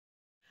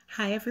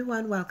Hi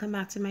everyone, welcome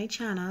back to my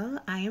channel.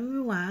 I am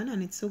Ruan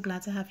and it's so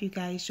glad to have you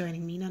guys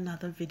joining me in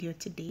another video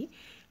today.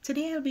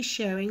 Today I'll be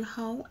sharing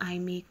how I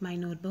make my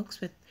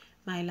notebooks with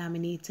my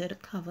laminated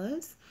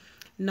covers.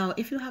 Now,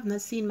 if you have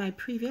not seen my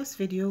previous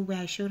video where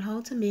I showed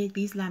how to make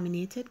these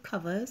laminated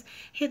covers,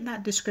 hit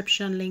that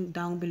description link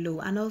down below.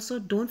 And also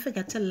don't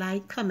forget to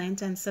like,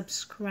 comment and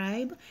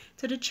subscribe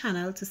to the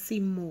channel to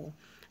see more.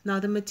 Now,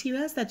 the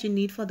materials that you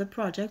need for the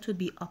project will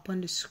be up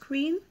on the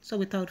screen. So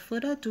without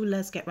further ado,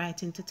 let's get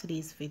right into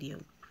today's video.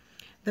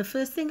 The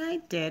first thing I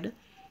did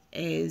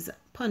is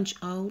punch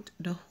out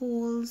the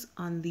holes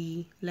on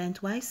the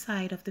lengthwise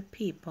side of the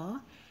paper.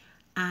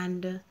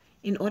 And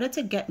in order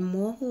to get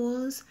more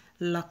holes,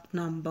 lock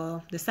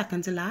number, the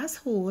second to last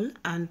hole,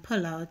 and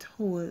pull out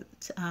hole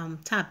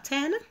tab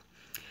 10.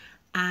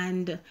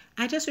 And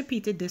I just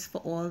repeated this for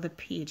all the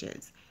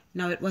pages.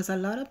 Now, it was a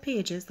lot of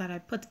pages that I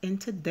put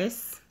into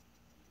this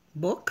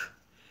book,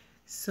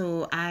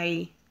 so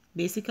I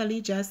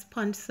basically just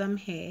punched some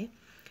here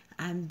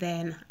and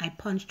then I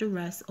punched the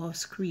rest off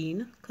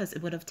screen because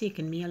it would have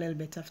taken me a little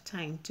bit of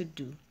time to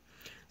do.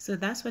 So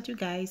that's what you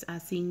guys are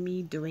seeing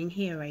me doing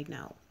here right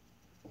now.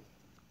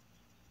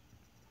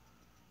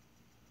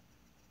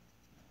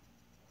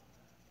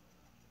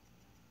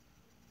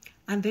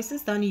 And this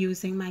is done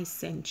using my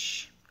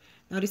cinch.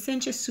 Now the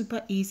cinch is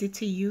super easy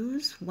to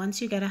use.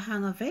 Once you get a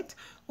hang of it,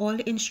 all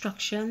the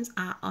instructions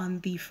are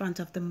on the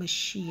front of the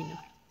machine.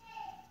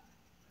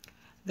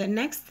 The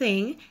next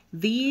thing,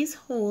 these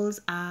holes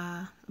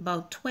are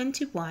about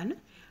 21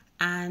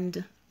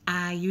 and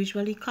I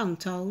usually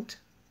count out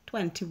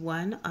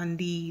 21 on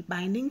the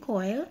binding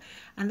coil,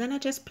 and then I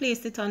just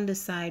placed it on the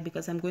side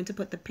because I'm going to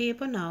put the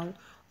paper now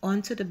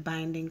onto the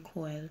binding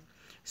coil.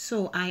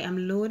 So I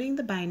am loading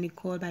the binding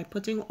coil by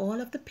putting all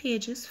of the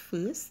pages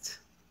first,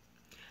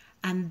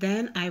 and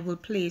then I will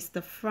place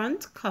the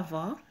front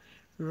cover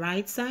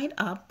right side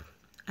up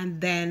and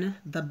then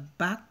the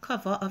back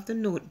cover of the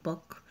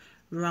notebook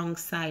wrong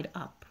side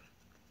up.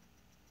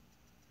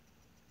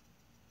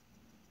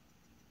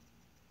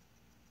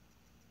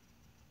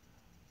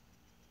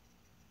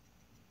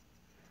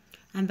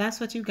 And that's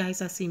what you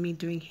guys are seeing me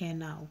doing here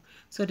now.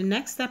 So the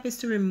next step is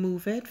to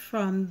remove it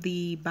from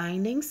the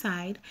binding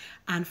side,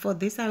 and for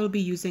this I will be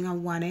using a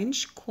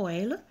 1-inch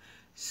coil.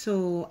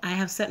 So I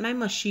have set my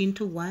machine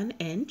to 1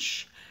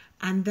 inch,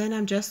 and then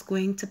I'm just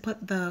going to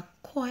put the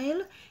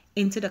coil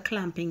into the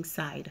clamping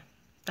side.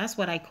 That's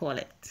what I call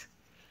it.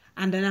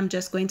 And then I'm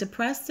just going to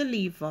press the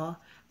lever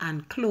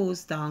and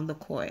close down the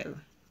coil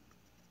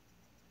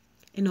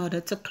in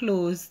order to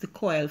close the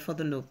coil for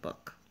the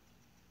notebook.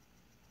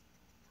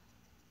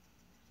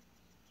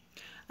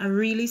 A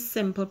really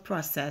simple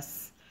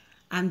process,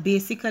 and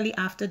basically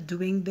after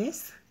doing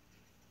this,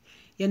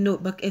 your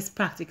notebook is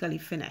practically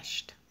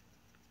finished.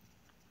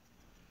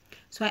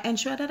 So I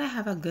ensure that I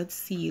have a good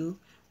seal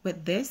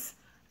with this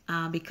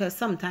because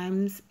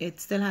sometimes it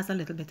still has a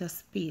little bit of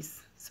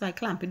space. So I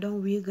clamp it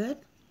down real good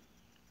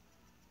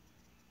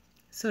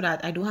so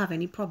that I don't have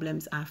any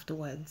problems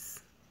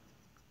afterwards.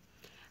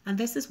 And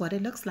this is what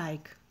it looks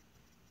like.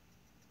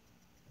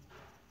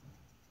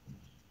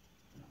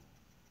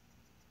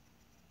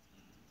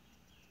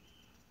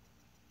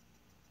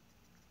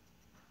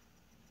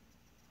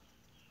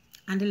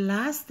 And the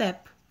last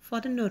step for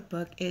the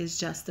notebook is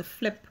just to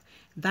flip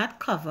that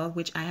cover,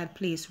 which I had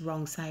placed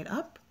wrong side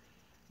up,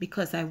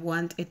 because I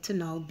want it to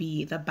now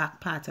be the back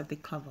part of the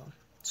cover.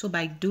 So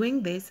by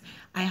doing this,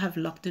 I have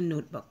locked the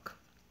notebook.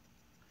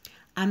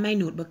 And my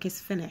notebook is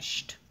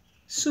finished.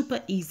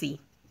 Super easy.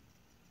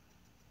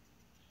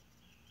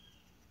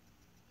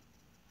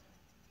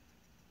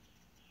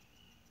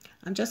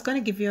 I'm just going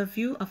to give you a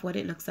view of what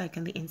it looks like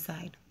on the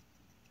inside.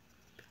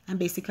 And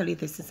basically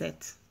this is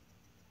it.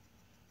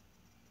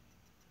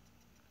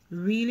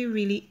 Really,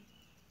 really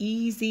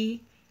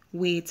easy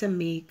way to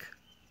make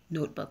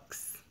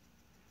notebooks.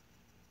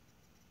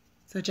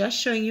 So just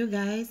showing you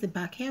guys the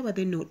back here where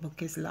the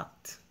notebook is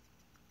locked.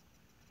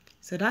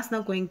 So that's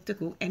not going to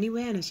go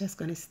anywhere and it's just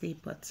going to stay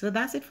put. So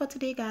that's it for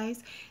today,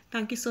 guys.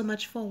 Thank you so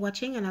much for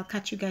watching and I'll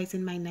catch you guys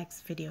in my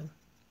next video.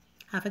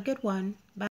 Have a good one. Bye.